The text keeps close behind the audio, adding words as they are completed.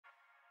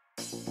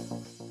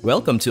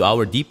Welcome to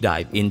our deep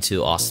dive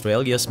into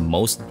Australia's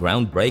most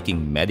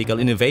groundbreaking medical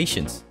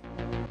innovations.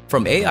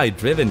 From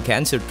AI-driven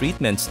cancer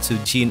treatments to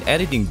gene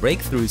editing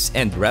breakthroughs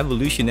and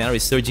revolutionary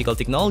surgical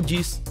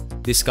technologies,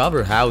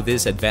 discover how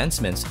these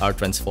advancements are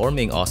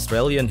transforming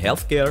Australian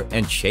healthcare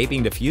and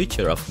shaping the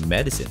future of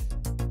medicine.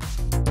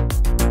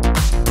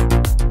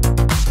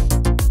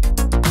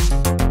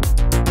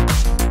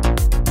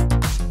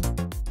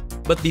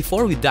 But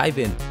before we dive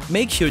in,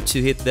 make sure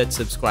to hit that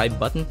subscribe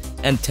button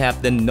and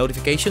tap the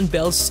notification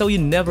bell so you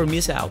never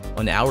miss out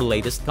on our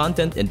latest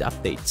content and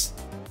updates.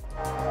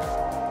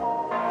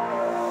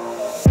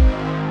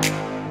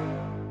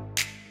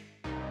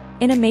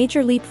 In a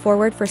major leap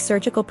forward for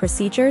surgical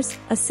procedures,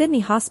 a Sydney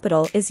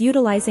hospital is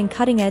utilizing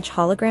cutting-edge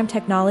hologram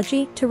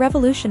technology to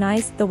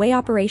revolutionize the way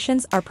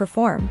operations are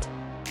performed.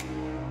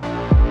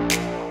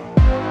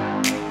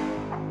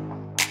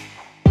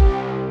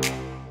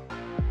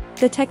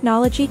 The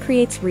technology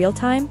creates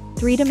real-time,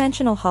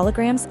 three-dimensional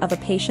holograms of a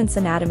patient's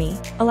anatomy,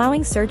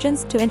 allowing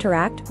surgeons to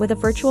interact with a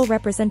virtual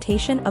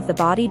representation of the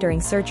body during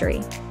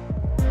surgery.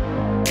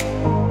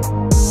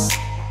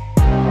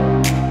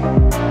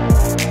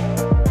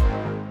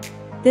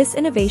 This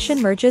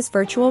innovation merges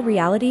virtual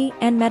reality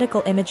and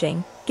medical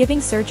imaging,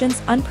 giving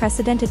surgeons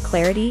unprecedented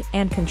clarity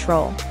and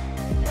control.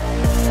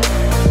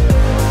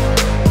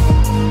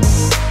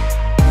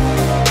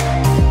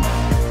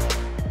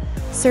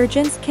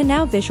 Surgeons can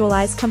now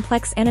visualize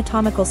complex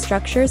anatomical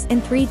structures in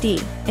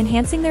 3D,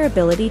 enhancing their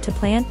ability to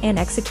plan and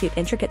execute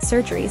intricate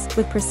surgeries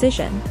with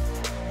precision.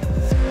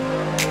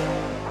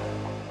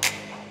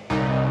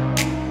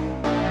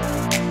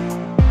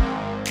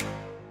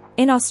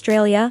 In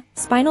Australia,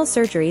 spinal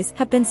surgeries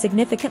have been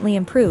significantly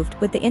improved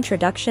with the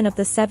introduction of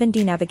the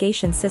 7D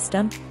navigation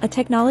system, a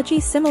technology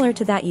similar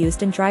to that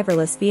used in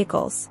driverless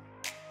vehicles.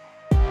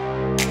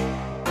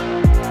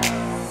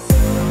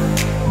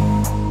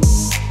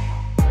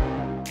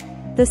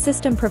 The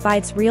system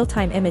provides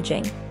real-time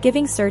imaging,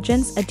 giving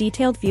surgeons a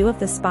detailed view of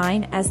the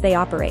spine as they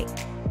operate.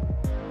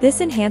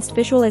 This enhanced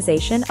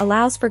visualization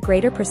allows for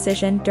greater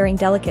precision during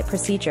delicate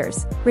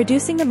procedures,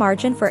 reducing the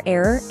margin for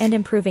error and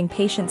improving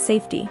patient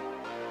safety.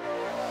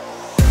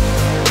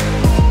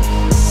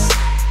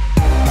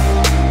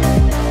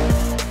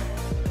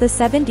 The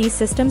 7D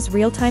system's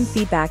real-time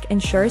feedback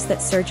ensures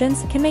that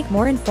surgeons can make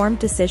more informed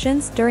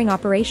decisions during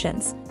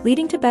operations,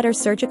 leading to better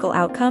surgical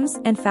outcomes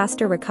and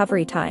faster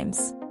recovery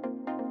times.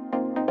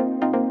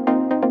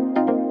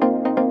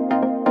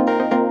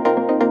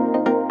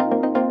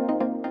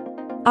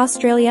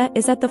 Australia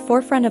is at the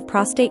forefront of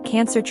prostate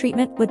cancer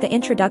treatment with the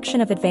introduction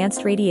of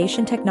advanced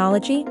radiation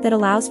technology that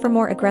allows for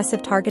more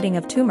aggressive targeting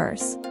of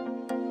tumors.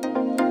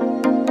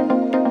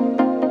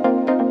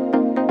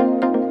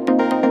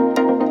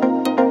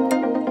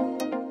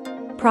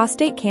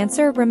 Prostate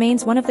cancer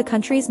remains one of the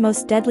country's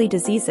most deadly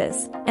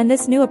diseases, and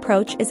this new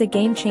approach is a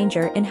game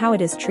changer in how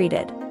it is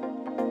treated.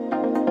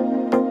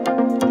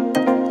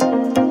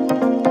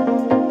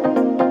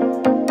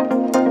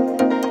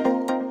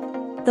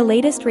 The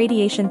latest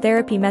radiation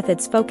therapy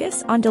methods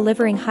focus on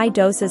delivering high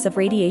doses of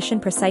radiation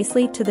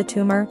precisely to the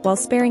tumor while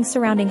sparing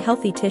surrounding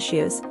healthy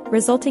tissues,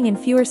 resulting in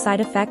fewer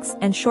side effects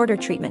and shorter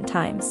treatment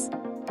times.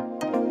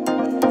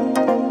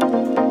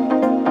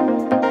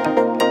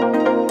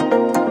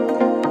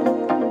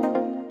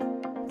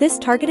 This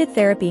targeted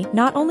therapy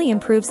not only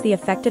improves the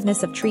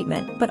effectiveness of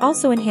treatment but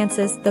also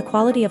enhances the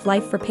quality of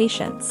life for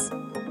patients.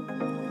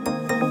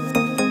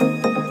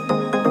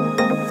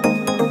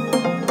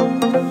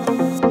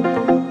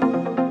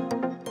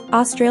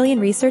 Australian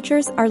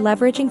researchers are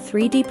leveraging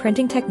 3D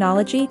printing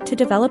technology to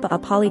develop a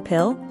poly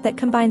pill that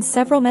combines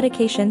several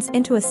medications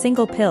into a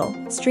single pill,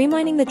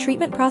 streamlining the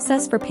treatment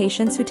process for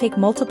patients who take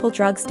multiple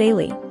drugs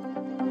daily.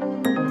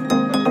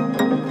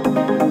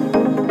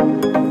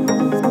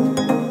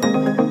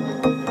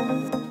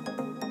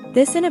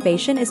 This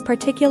innovation is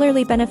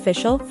particularly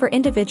beneficial for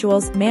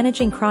individuals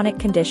managing chronic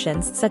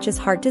conditions such as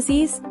heart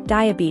disease,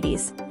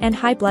 diabetes, and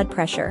high blood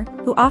pressure,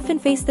 who often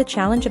face the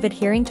challenge of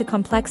adhering to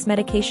complex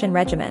medication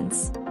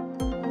regimens.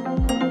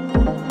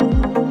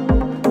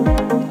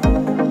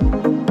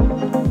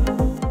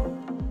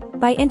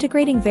 By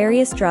integrating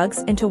various drugs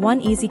into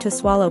one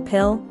easy-to-swallow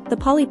pill, the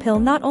poly pill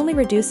not only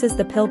reduces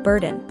the pill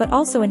burden but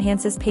also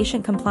enhances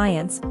patient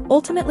compliance,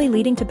 ultimately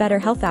leading to better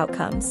health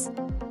outcomes.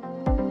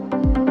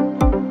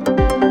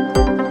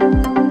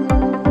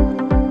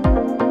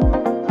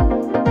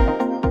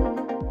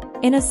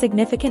 In a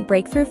significant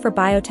breakthrough for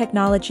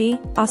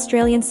biotechnology,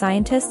 Australian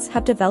scientists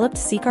have developed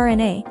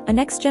seqRNA, a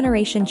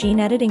next-generation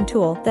gene editing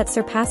tool that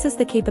surpasses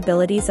the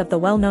capabilities of the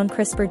well-known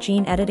CRISPR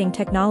gene editing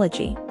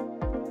technology.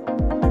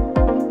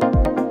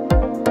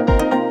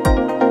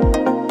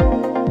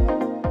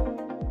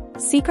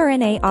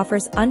 seqRNA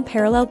offers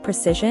unparalleled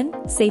precision,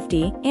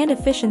 safety, and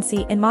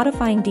efficiency in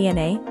modifying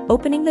DNA,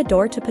 opening the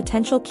door to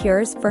potential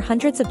cures for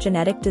hundreds of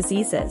genetic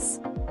diseases.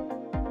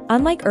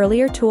 Unlike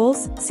earlier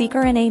tools,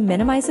 seqRNA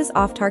minimizes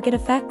off-target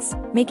effects,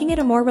 making it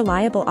a more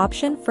reliable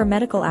option for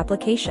medical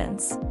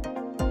applications.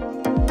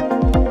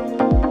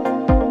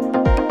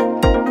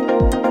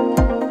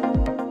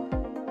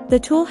 The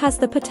tool has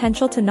the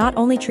potential to not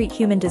only treat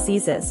human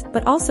diseases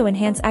but also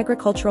enhance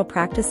agricultural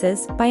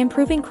practices by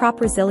improving crop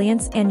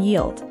resilience and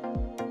yield.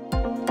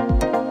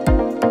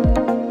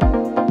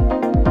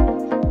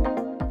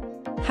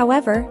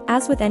 However,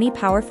 as with any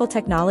powerful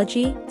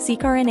technology,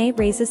 seqRNA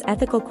raises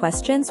ethical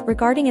questions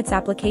regarding its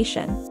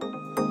application.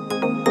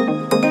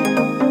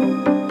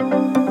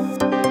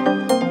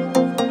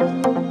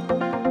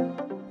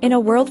 In a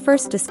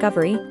world-first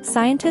discovery,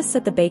 scientists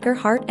at the Baker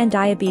Heart and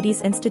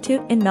Diabetes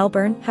Institute in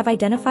Melbourne have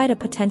identified a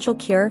potential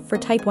cure for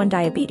type 1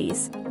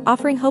 diabetes,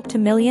 offering hope to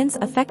millions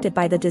affected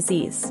by the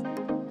disease.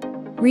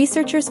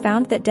 Researchers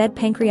found that dead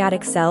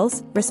pancreatic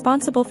cells,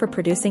 responsible for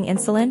producing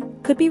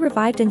insulin, could be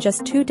revived in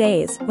just 2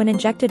 days when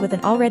injected with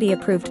an already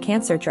approved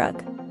cancer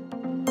drug.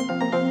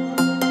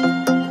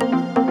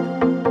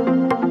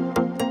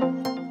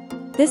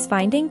 This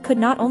finding could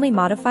not only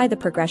modify the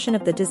progression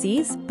of the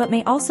disease but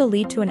may also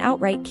lead to an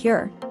outright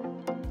cure.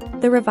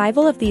 The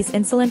revival of these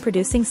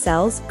insulin-producing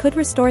cells could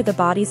restore the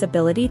body's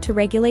ability to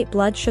regulate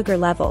blood sugar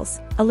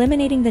levels,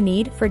 eliminating the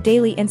need for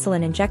daily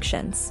insulin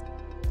injections.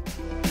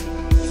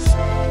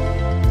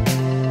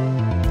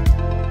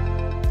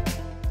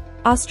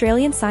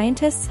 Australian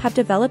scientists have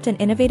developed an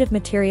innovative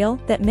material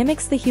that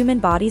mimics the human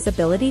body's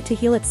ability to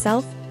heal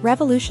itself,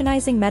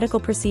 revolutionizing medical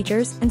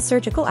procedures and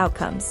surgical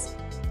outcomes.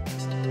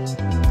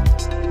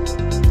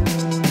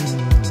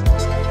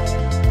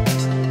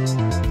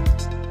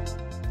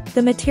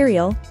 The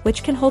material,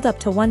 which can hold up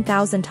to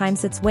 1,000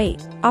 times its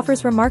weight,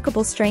 offers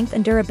remarkable strength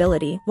and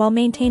durability while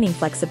maintaining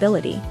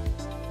flexibility.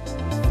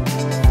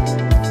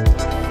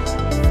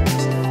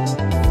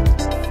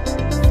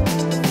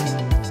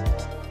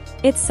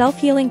 Its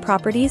self-healing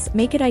properties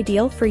make it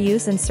ideal for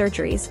use in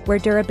surgeries where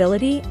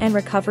durability and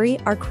recovery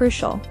are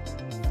crucial.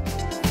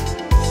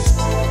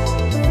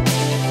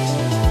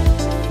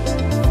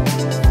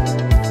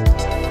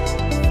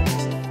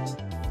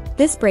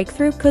 This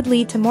breakthrough could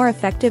lead to more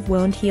effective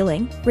wound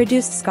healing,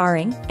 reduced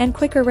scarring, and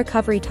quicker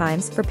recovery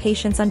times for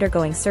patients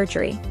undergoing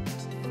surgery.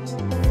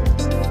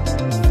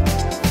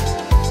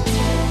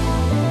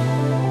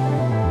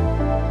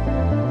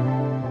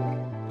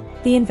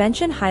 The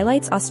invention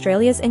highlights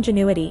Australia's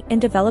ingenuity in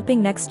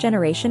developing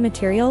next-generation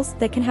materials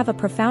that can have a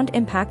profound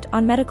impact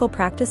on medical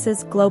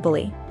practices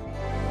globally.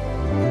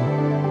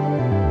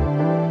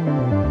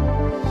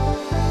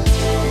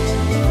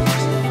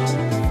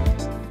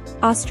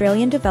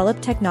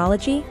 Australian-developed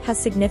technology has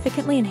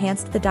significantly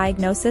enhanced the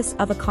diagnosis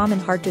of a common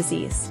heart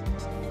disease.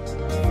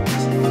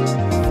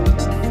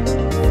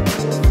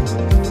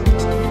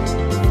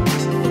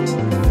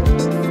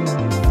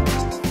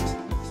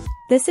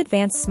 This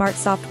advanced smart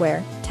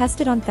software,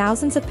 tested on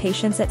thousands of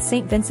patients at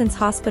St. Vincent's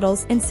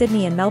hospitals in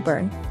Sydney and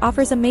Melbourne,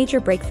 offers a major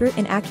breakthrough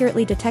in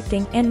accurately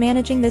detecting and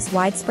managing this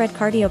widespread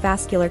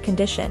cardiovascular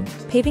condition,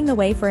 paving the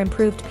way for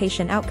improved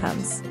patient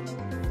outcomes.